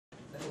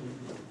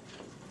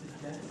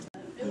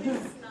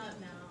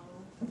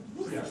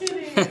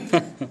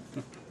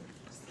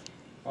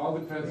All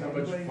depends how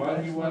much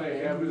fun you want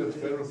to have with a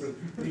federal prison.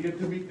 You get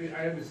to meet,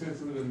 I understand,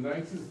 some of the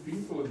nicest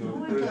people in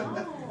those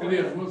prisons. And they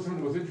have some of the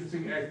most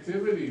interesting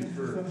activities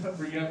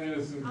for young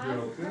innocent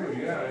girls too.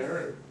 Yeah, I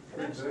heard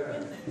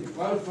that. A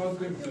lot of fun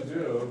things to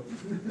do.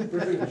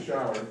 Particularly the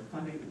shower.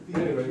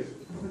 Anyways.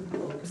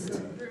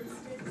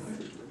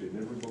 They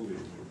never believe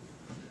me.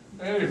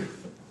 Anyway.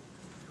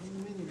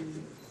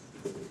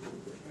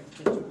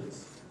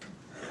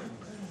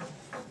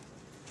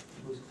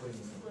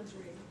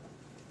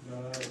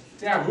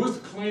 Yeah, who's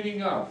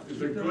cleaning up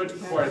is a good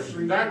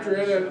question. Dr.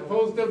 Ed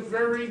posed a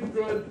very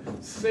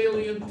good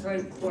salient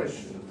type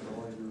question.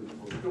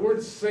 The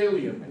word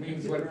salient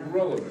means like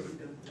relevant.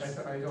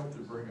 I helped to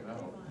bring it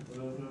out.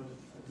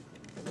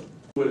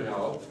 Would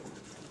help.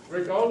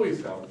 Rick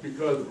always helps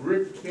because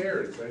Rick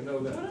cares. I know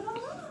that.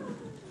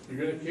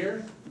 You're gonna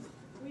care?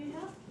 We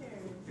have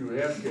cared. You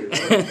have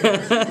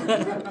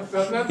cared.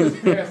 So not this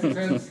past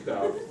tense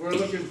stuff. We're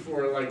looking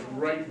for like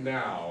right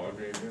now. I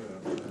mean, you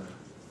know.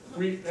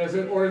 We, as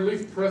in, or at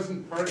least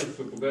present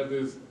participle, that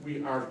is,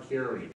 we are caring.